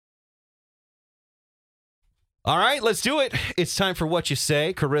All right, let's do it. It's time for What You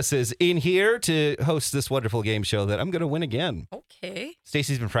Say. Carissa's in here to host this wonderful game show that I'm going to win again. Okay.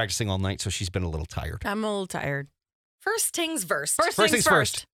 Stacey's been practicing all night, so she's been a little tired. I'm a little tired. First things first. First things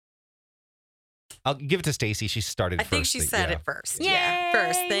first. I'll give it to Stacey. She started I first. think she said it first. Yay! Yeah.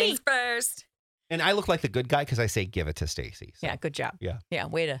 First things first. And I look like the good guy because I say give it to Stacey. So. Yeah, good job. Yeah. Yeah,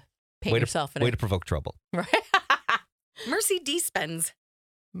 way to paint Way yourself in Way it. to provoke trouble. Right. Mercy Despens.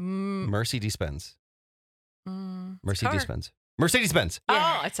 Mercy Despens. Mercy car. Despens. Mercedes-Benz.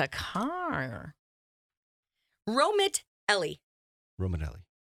 Yeah. Oh, it's a car. Romit Ellie.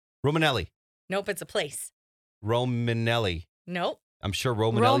 Romanelli. Nope, it's a place. Romanelli. Nope. I'm sure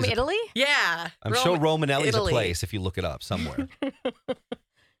Romanelli's Rome, Italy? Yeah. I'm sure Romanelli's Italy. a place if you look it up somewhere.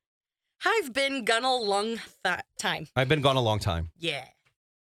 I've been gone a long time. I've been gone a long time. Yeah.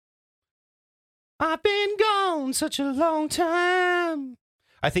 I've been gone such a long time.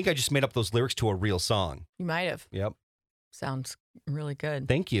 I think I just made up those lyrics to a real song. You might have. Yep. Sounds really good.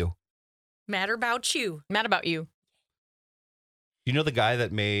 Thank you. Matter about you. Mad about you. You know the guy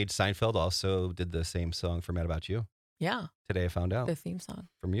that made Seinfeld also did the same song for Mad About You? Yeah. Today I found out The theme song.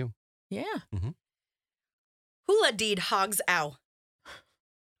 from you. Yeah. Hula deed hogs ow.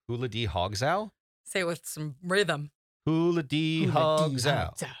 Hula Dee Hogsow? Say it with some rhythm. Hula Dee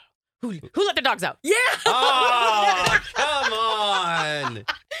Hogsow. Who let the dogs out? Yeah. Oh, come on.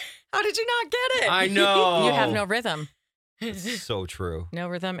 How did you not get it? I know. You have no rhythm. It's so true. No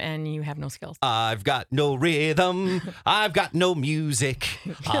rhythm, and you have no skills. I've got no rhythm. I've got no music.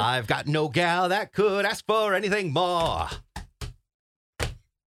 I've got no gal that could ask for anything more.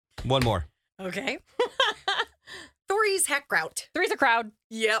 One more. Okay. Three's heck route. Three's a crowd.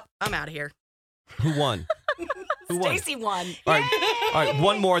 Yep. I'm out of here. Who won? Who won? Stacy won. All right,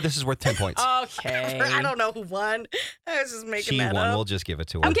 one more. This is worth 10 points. Okay. I don't know who won. I was just making She that won. up. We'll just give it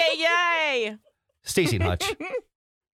to her. Okay, yay. Stacey and Hutch.